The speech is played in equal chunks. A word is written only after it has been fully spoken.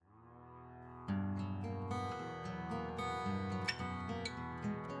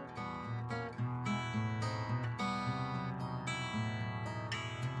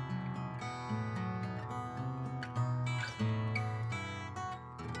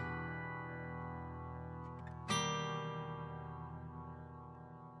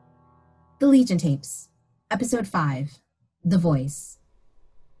The Legion Tapes, Episode 5, The Voice.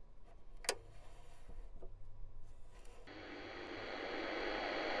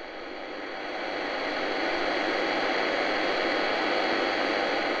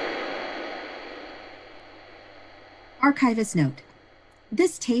 Archivist note.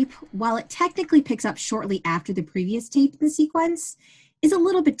 This tape, while it technically picks up shortly after the previous tape in the sequence, is a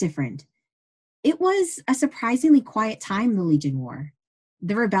little bit different. It was a surprisingly quiet time in the Legion War.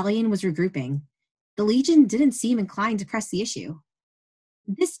 The rebellion was regrouping. The Legion didn't seem inclined to press the issue.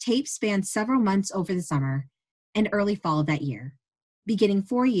 This tape spanned several months over the summer and early fall of that year, beginning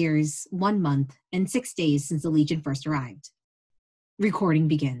 4 years, 1 month, and 6 days since the Legion first arrived. Recording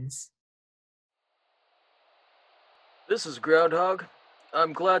begins. This is Groundhog.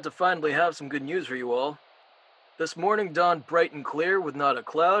 I'm glad to finally have some good news for you all. This morning dawned bright and clear with not a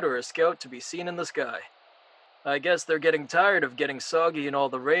cloud or a scout to be seen in the sky. I guess they're getting tired of getting soggy in all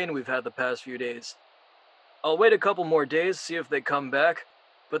the rain we've had the past few days. I'll wait a couple more days, see if they come back,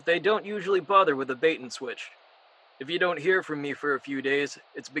 but they don't usually bother with a bait and switch. If you don't hear from me for a few days,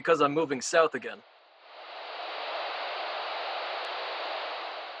 it's because I'm moving south again.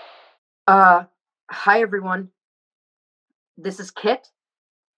 Hi everyone. This is Kit.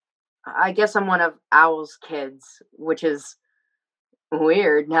 I guess I'm one of Owl's kids, which is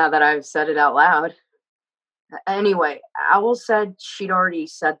weird now that I've said it out loud. Anyway, Owl said she'd already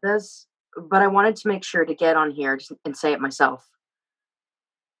said this, but I wanted to make sure to get on here and say it myself.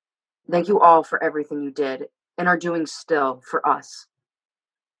 Thank you all for everything you did and are doing still for us.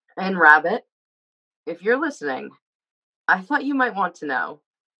 And Rabbit, if you're listening, I thought you might want to know.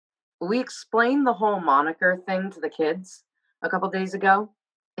 We explained the whole moniker thing to the kids a couple days ago,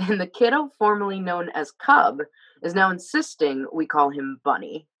 and the kiddo formerly known as Cub is now insisting we call him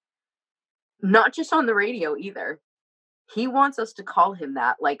Bunny. Not just on the radio either. He wants us to call him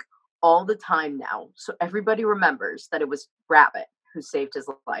that like all the time now, so everybody remembers that it was Rabbit who saved his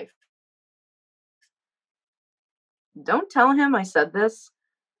life. Don't tell him I said this,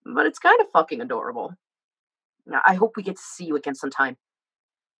 but it's kind of fucking adorable. Now, I hope we get to see you again sometime,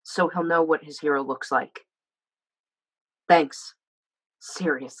 so he'll know what his hero looks like. Thanks.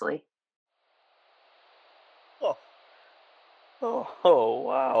 Seriously. Oh,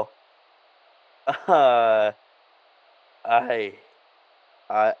 wow. I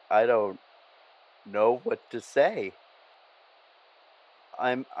don't know what to say.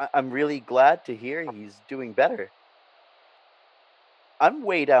 I'm really glad to hear he's doing better. I'm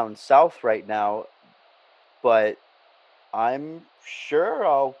way down south right now, but I'm sure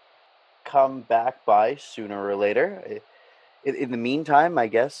I'll come back by sooner or later. In the meantime, I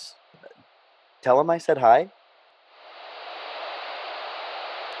guess, tell him I said hi.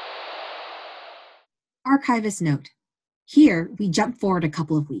 Archivist note. Here, we jump forward a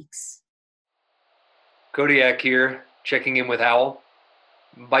couple of weeks. Kodiak here, checking in with Owl.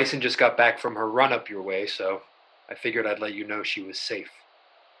 Bison just got back from her run up your way, so I figured I'd let you know she was safe.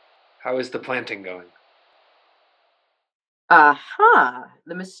 How is the planting going?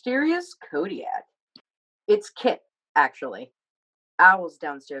 The mysterious Kodiak. It's Kit, actually. Owl's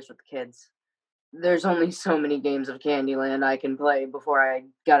downstairs with the kids. There's only so many games of Candyland I can play before I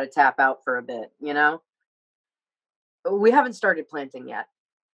gotta tap out for a bit, you know? We haven't started planting yet.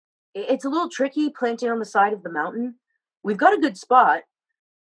 It's a little tricky planting on the side of the mountain. We've got a good spot,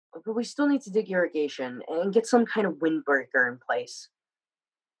 but we still need to dig irrigation and get some kind of windbreaker in place.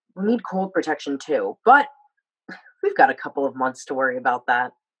 We'll need cold protection too, but we've got a couple of months to worry about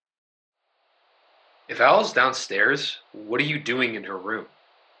that. If Owl's downstairs, what are you doing in her room?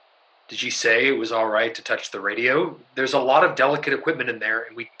 Did she say it was alright to touch the radio? There's a lot of delicate equipment in there,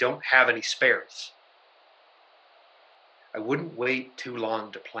 and we don't have any spares. I wouldn't wait too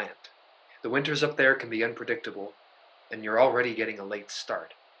long to plant. The winters up there can be unpredictable, and you're already getting a late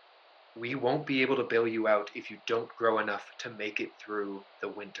start. We won't be able to bail you out if you don't grow enough to make it through the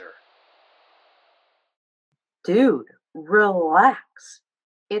winter. Dude, relax.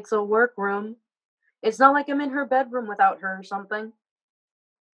 It's a workroom. It's not like I'm in her bedroom without her or something.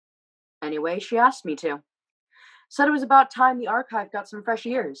 Anyway, she asked me to. Said it was about time the archive got some fresh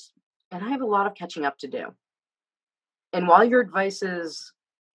ears, and I have a lot of catching up to do. And while your advice is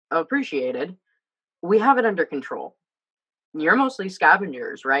appreciated, we have it under control. You're mostly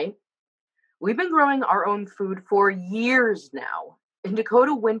scavengers, right? We've been growing our own food for years now, and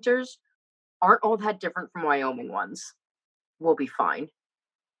Dakota winters aren't all that different from Wyoming ones. We'll be fine.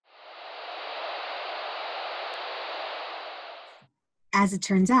 As it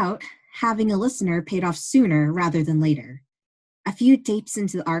turns out, having a listener paid off sooner rather than later. A few tapes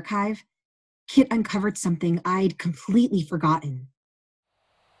into the archive, Kit uncovered something I'd completely forgotten.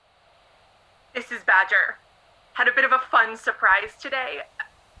 This is Badger. Had a bit of a fun surprise today.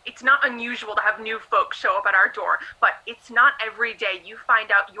 It's not unusual to have new folks show up at our door, but it's not every day you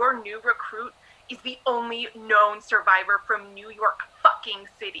find out your new recruit is the only known survivor from New York fucking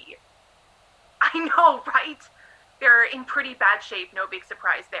City. I know, right? They're in pretty bad shape, no big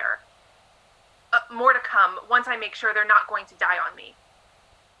surprise there. More to come once I make sure they're not going to die on me.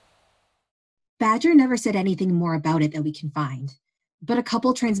 Badger never said anything more about it that we can find, but a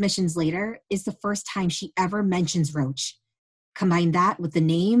couple transmissions later is the first time she ever mentions Roach. Combine that with the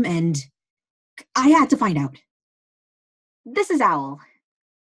name and I had to find out. This is Owl.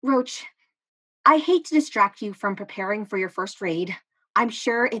 Roach, I hate to distract you from preparing for your first raid. I'm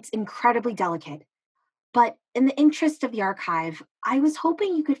sure it's incredibly delicate. But in the interest of the archive, I was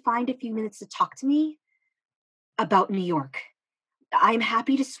hoping you could find a few minutes to talk to me about New York. I'm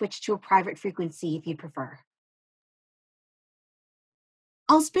happy to switch to a private frequency if you prefer.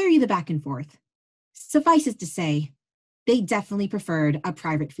 I'll spare you the back and forth. Suffice it to say, they definitely preferred a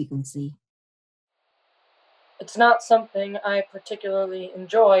private frequency. It's not something I particularly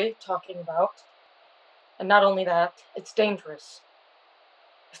enjoy talking about. And not only that, it's dangerous.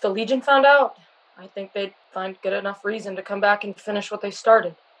 If the Legion found out, I think they'd find good enough reason to come back and finish what they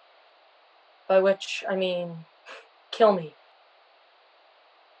started. By which, I mean, kill me.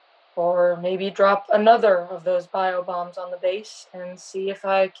 Or maybe drop another of those biobombs on the base and see if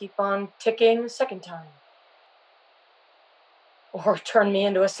I keep on ticking a second time. Or turn me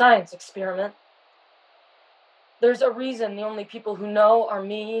into a science experiment. There's a reason the only people who know are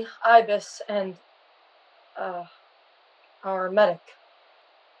me, Ibis, and, our medic.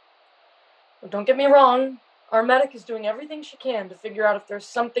 But don't get me wrong, our medic is doing everything she can to figure out if there's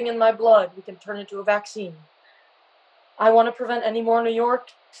something in my blood we can turn into a vaccine. I want to prevent any more New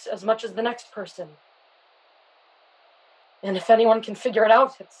Yorks as much as the next person. And if anyone can figure it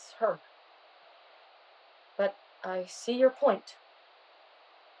out, it's her. But I see your point.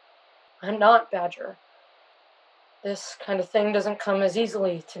 I'm not Badger. This kind of thing doesn't come as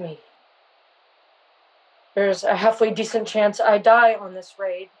easily to me. There's a halfway decent chance I die on this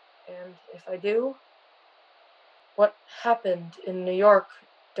raid, and if I do, what happened in New York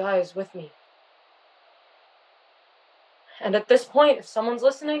dies with me. And at this point, if someone's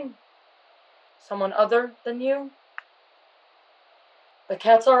listening, someone other than you, the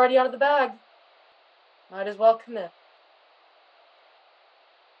cat's already out of the bag. Might as well commit.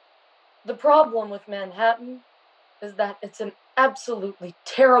 The problem with Manhattan is that it's an absolutely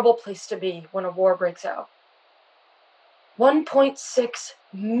terrible place to be when a war breaks out. 1.6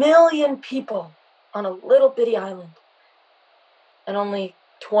 million people on a little bitty island, and only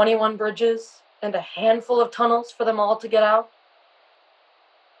 21 bridges and a handful of tunnels for them all to get out.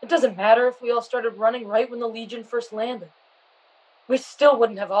 It doesn't matter if we all started running right when the Legion first landed. We still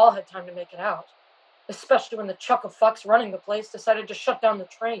wouldn't have all had time to make it out, especially when the chuck of fucks running the place decided to shut down the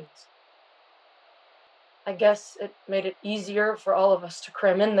trains. I guess it made it easier for all of us to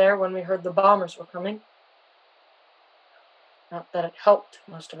cram in there when we heard the bombers were coming. Not that it helped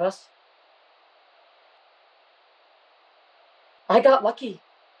most of us. I got lucky.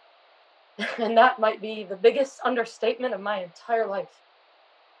 And that might be the biggest understatement of my entire life.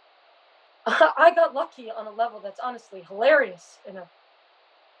 I got lucky on a level that's honestly hilarious in a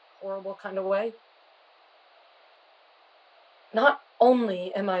horrible kind of way. Not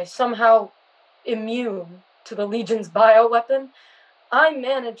only am I somehow immune to the Legion's bioweapon, I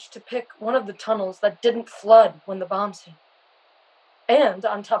managed to pick one of the tunnels that didn't flood when the bombs hit. And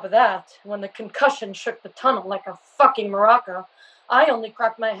on top of that, when the concussion shook the tunnel like a fucking maraca, I only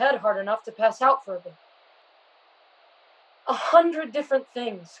cracked my head hard enough to pass out for a bit. 100 different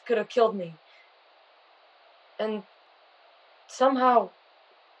things could have killed me. And somehow,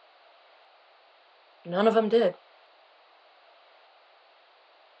 none of them did.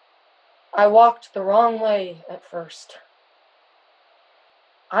 I walked the wrong way at first.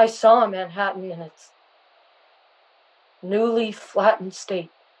 I saw Manhattan in its newly flattened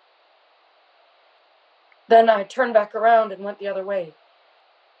state. Then I turned back around and went the other way.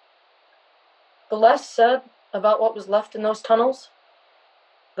 The less said about what was left in those tunnels,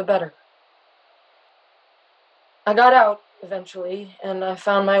 the better. I got out eventually, and I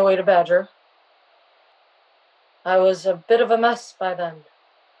found my way to Badger. I was a bit of a mess by then.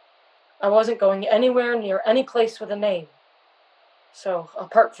 I wasn't going anywhere near any place with a name. So,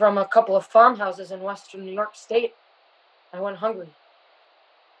 apart from a couple of farmhouses in western New York State, I went hungry.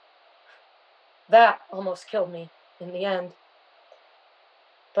 That almost killed me in the end.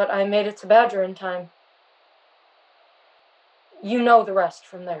 But I made it to Badger in time. You know the rest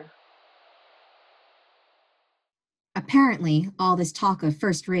from there. Apparently, all this talk of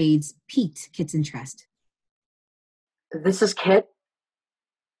first raids piqued Kit's interest. This is Kit.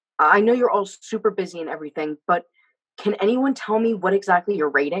 I know you're all super busy and everything, but can anyone tell me what exactly you're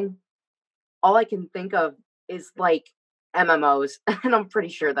raiding? All I can think of is like MMOs, and I'm pretty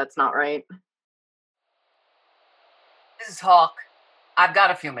sure that's not right. This is Hawk. I've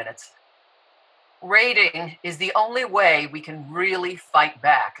got a few minutes. Raiding is the only way we can really fight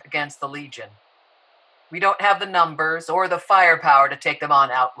back against the Legion. We don't have the numbers or the firepower to take them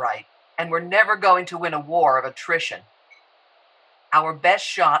on outright, and we're never going to win a war of attrition. Our best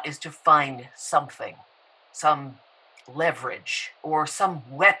shot is to find something, some leverage, or some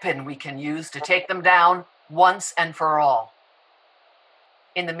weapon we can use to take them down once and for all.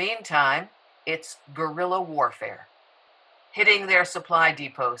 In the meantime, it's guerrilla warfare. Hitting their supply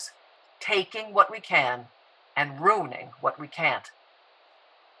depots, taking what we can, and ruining what we can't.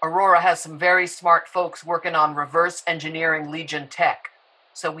 Aurora has some very smart folks working on reverse engineering Legion tech,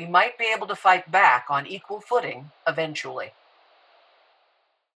 so we might be able to fight back on equal footing eventually.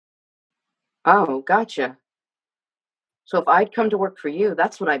 Oh, gotcha. So if I'd come to work for you,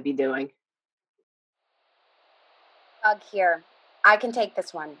 that's what I'd be doing. Bug here. I can take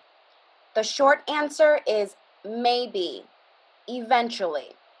this one. The short answer is maybe. Eventually.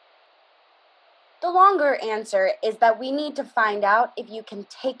 The longer answer is that we need to find out if you can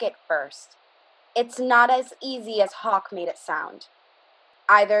take it first. It's not as easy as Hawk made it sound.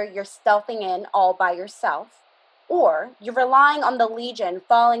 Either you're stealthing in all by yourself, or you're relying on the Legion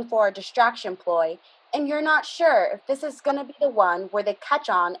falling for a distraction ploy, and you're not sure if this is going to be the one where they catch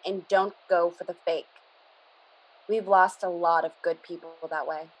on and don't go for the fake. We've lost a lot of good people that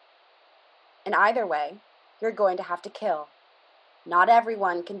way. And either way, you're going to have to kill. Not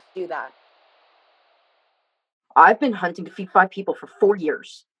everyone can do that. I've been hunting to feed 5 people for 4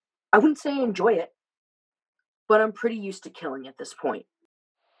 years. I wouldn't say I enjoy it, but I'm pretty used to killing at this point.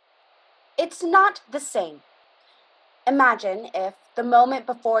 It's not the same. Imagine if the moment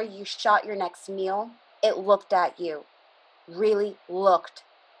before you shot your next meal, it looked at you. Really looked.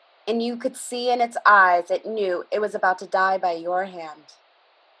 And you could see in its eyes it knew it was about to die by your hand.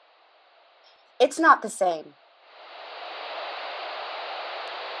 It's not the same.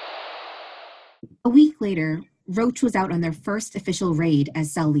 A week later, Roach was out on their first official raid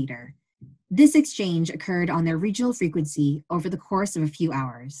as cell leader. This exchange occurred on their regional frequency over the course of a few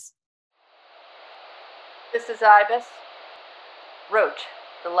hours. This is Ibis. Roach,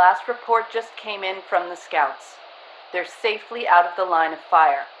 the last report just came in from the scouts. They're safely out of the line of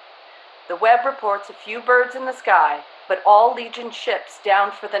fire. The web reports a few birds in the sky, but all Legion ships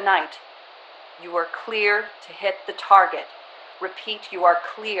down for the night. You are clear to hit the target. Repeat, you are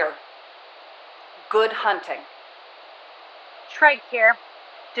clear. Good hunting. Trike here.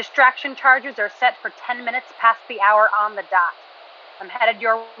 Distraction charges are set for 10 minutes past the hour on the dot. I'm headed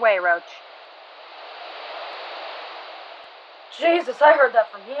your way, Roach. Jesus, I heard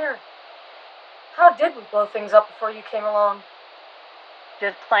that from here. How did we blow things up before you came along?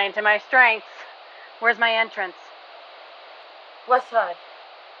 Just playing to my strengths. Where's my entrance? West side.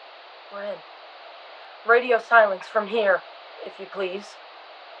 We're in. Radio silence from here, if you please.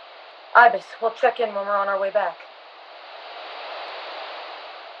 Ibis, we'll check in when we're on our way back.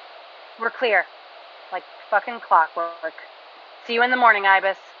 We're clear. Like fucking clockwork. See you in the morning,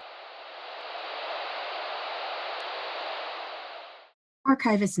 Ibis.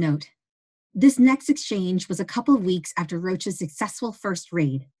 Archivist note. This next exchange was a couple of weeks after Roach's successful first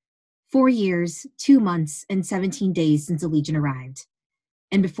raid. 4 years, 2 months, and 17 days since the Legion arrived.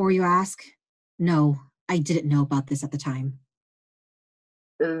 And before you ask, no, I didn't know about this at the time.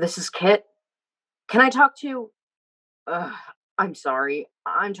 This is Kit. Can I talk to... I'm sorry.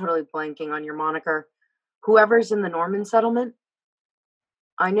 I'm totally blanking on your moniker. Whoever's in the Norman settlement?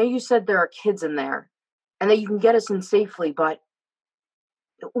 I know you said there are kids in there, and that you can get us in safely, but...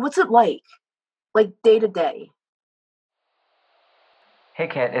 what's it like? Like, day to day? Hey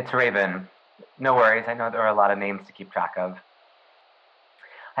Kit, it's Raven. No worries, I know there are a lot of names to keep track of.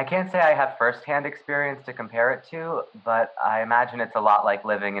 I can't say I have first-hand experience to compare it to, but I imagine it's a lot like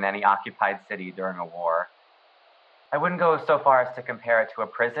living in any occupied city during a war. I wouldn't go so far as to compare it to a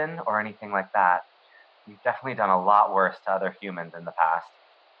prison or anything like that. We've definitely done a lot worse to other humans in the past.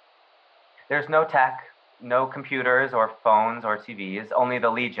 There's no tech, no computers or phones or TVs, only the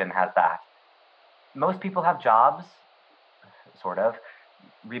Legion has that. Most people have jobs, sort of,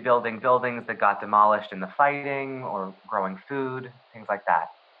 rebuilding buildings that got demolished in the fighting or growing food, things like that.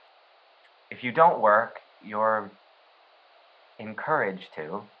 If you don't work, you're encouraged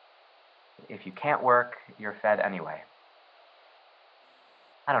to. If you can't work, you're fed anyway.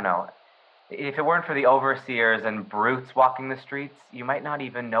 I don't know. If it weren't for the overseers and brutes walking the streets, you might not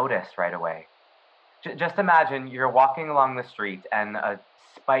even notice right away. Just imagine you're walking along the street and a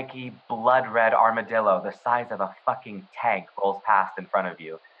spiky, blood-red armadillo the size of a fucking tank rolls past in front of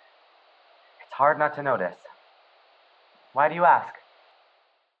you. It's hard not to notice. Why do you ask?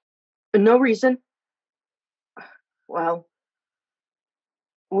 No reason. Well,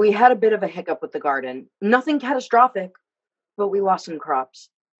 we had a bit of a hiccup with the garden. Nothing catastrophic, but we lost some crops.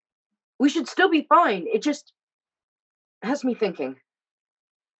 We should still be fine. It just has me thinking.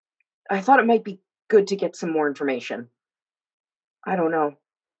 I thought it might be good to get some more information. I don't know.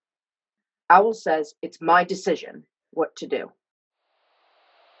 Owl says it's my decision what to do.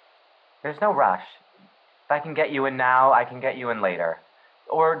 There's no rush. If I can get you in now, I can get you in later.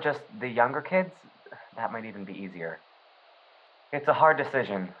 Or just the younger kids, that might even be easier. It's a hard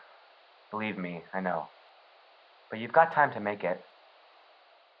decision. Believe me, I know. But you've got time to make it.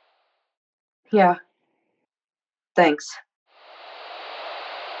 Yeah. Thanks.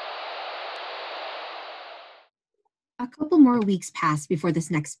 A couple more weeks pass before this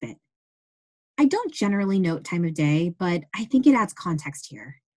next bit. I don't generally note time of day, but I think it adds context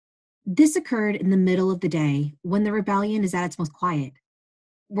here. This occurred in the middle of the day when the rebellion is at its most quiet.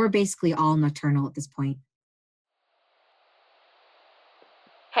 We're basically all nocturnal at this point.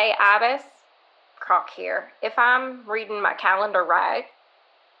 Hey, Ibis. Croc here. If I'm reading my calendar right,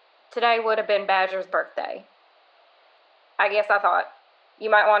 today would have been Badger's birthday. I guess I thought you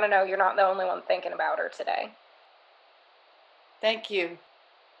might want to know you're not the only one thinking about her today. Thank you.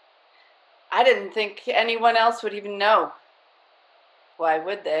 I didn't think anyone else would even know. Why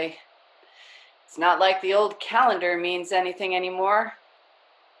would they? It's not like the old calendar means anything anymore.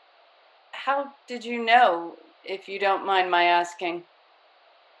 How did you know, if you don't mind my asking?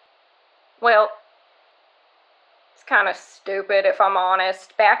 Well, it's kind of stupid if I'm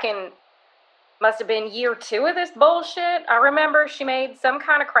honest. Back in, must have been year 2 of this bullshit, I remember she made some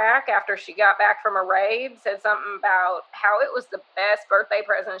kind of crack after she got back from a raid, said something about how it was the best birthday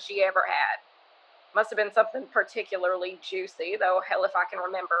present she ever had. Must have been something particularly juicy, though hell if I can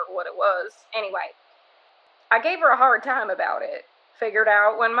remember what it was. Anyway, I gave her a hard time about it. Figured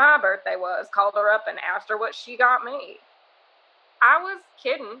out when my birthday was, called her up and asked her what she got me. I was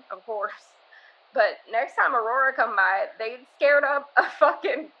kidding, of course. But next time Aurora come by, they'd scared up a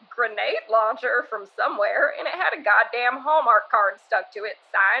fucking grenade launcher from somewhere, and it had a goddamn Hallmark card stuck to it,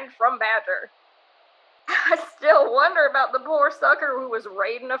 signed from Badger. I still wonder about the poor sucker who was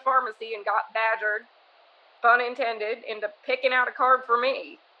raiding a pharmacy and got badgered, pun intended, into picking out a card for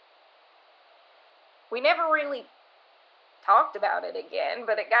me. We never really talked about it again,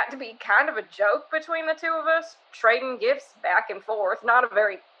 but it got to be kind of a joke between the two of us, trading gifts back and forth. Not a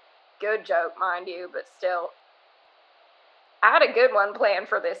very good joke, mind you, but still. I had a good one planned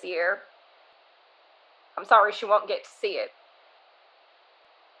for this year. I'm sorry she won't get to see it.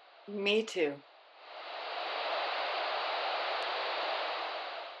 Me too.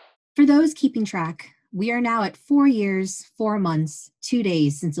 For those keeping track, we are now at 4 years, 4 months, 2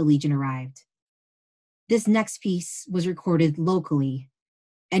 days since the Legion arrived. This next piece was recorded locally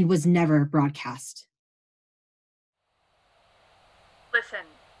and was never broadcast. Listen,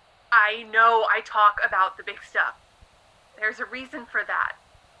 I know I talk about the big stuff. There's a reason for that.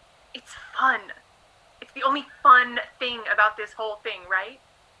 It's fun. It's the only fun thing about this whole thing, right?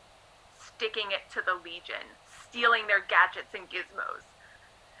 Sticking it to the Legion, stealing their gadgets and gizmos.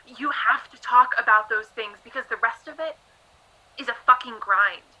 You have to talk about those things because the rest of it is a fucking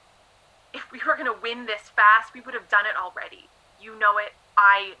grind. If we were gonna win this fast, we would have done it already. You know it,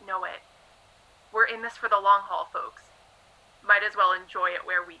 I know it. We're in this for the long haul, folks. Might as well enjoy it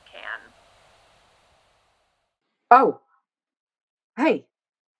where we can. Oh. Hey.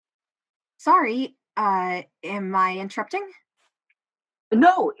 Sorry, am I interrupting?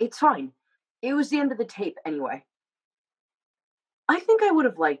 No, it's fine. It was the end of the tape anyway. I think I would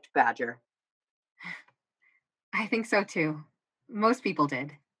have liked Badger. I think so too. Most people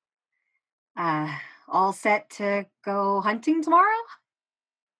did. All set to go hunting tomorrow?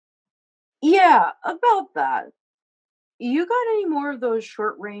 Yeah, about that. You got any more of those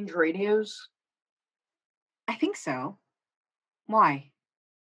short-range radios? I think so. Why?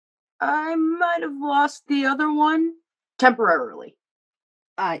 I might have lost the other one. Temporarily.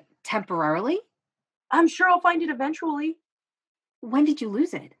 Temporarily? I'm sure I'll find it eventually. When did you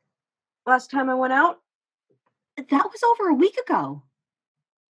lose it? Last time I went out? That was over a week ago.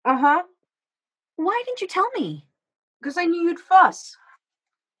 Uh-huh. Why didn't you tell me? Because I knew you'd fuss.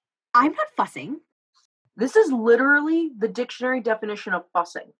 I'm not fussing. This is literally the dictionary definition of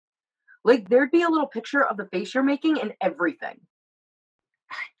fussing. Like, there'd be a little picture of the face you're making and everything.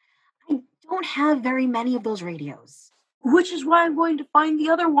 I don't have very many of those radios. Which is why I'm going to find the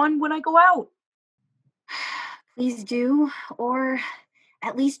other one when I go out. Please do, or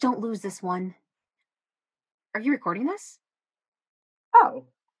at least don't lose this one. Are you recording this? Oh,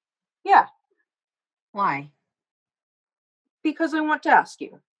 yeah, Why? because I want to ask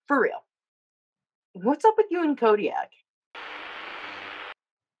you, for real. What's up with you and Kodiak?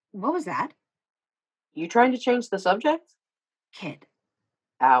 What was that? You trying to change the subject? Kid.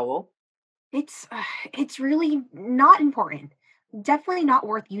 Owl. It's really not important. Definitely not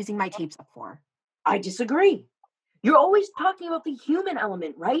worth using my tapes up for. I disagree. You're always talking about the human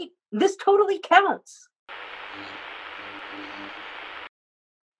element, right? This totally counts.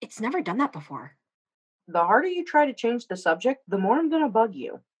 It's never done that before. The harder you try to change the subject, the more I'm gonna bug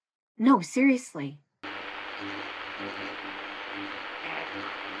you. No, seriously.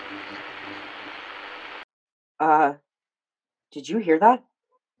 Did you hear that?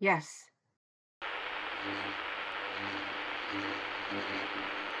 Yes.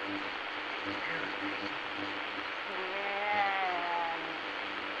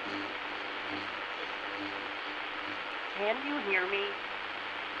 Can you hear me?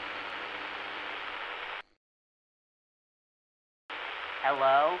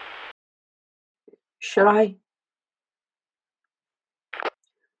 Hello? Should I?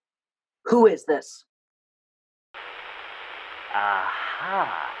 Who is this?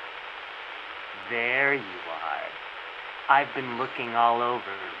 Aha. There you are. I've been looking all over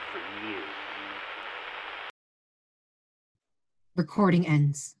for you. Recording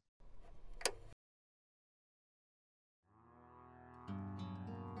ends.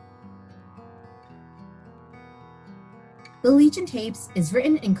 The Legion Tapes is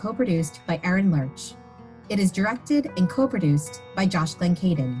written and co-produced by Aaron Lurch. It is directed and co-produced by Josh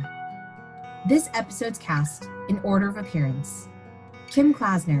Glencaden. This episode's cast in order of appearance: Kim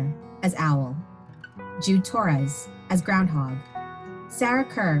Klasner as Owl, Jude Torres as Groundhog, Sarah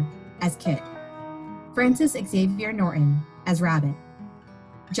Kerr as Kit, Francis Xavier Norton as Rabbit,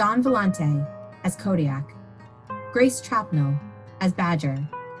 John Vellante as Kodiak, Grace Trapnell as Badger,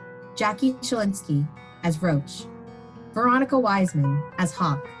 Jackie Shalinsky as Roach, Veronica Wiseman as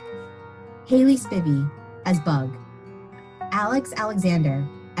Hawk, Haley Spivey as Bug, Alex Alexander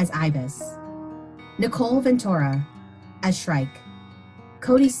as Ibis, Nicole Ventura as Shrike,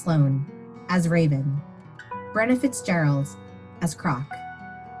 Cody Sloan as Raven, Brenna Fitzgerald as Croc,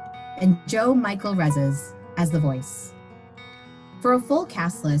 and Joe Michael Rezes as The Voice. For a full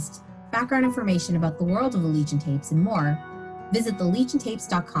cast list, background information about the world of the Legion Tapes, and more, visit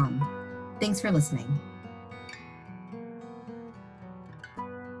thelegiontapes.com. Thanks for listening.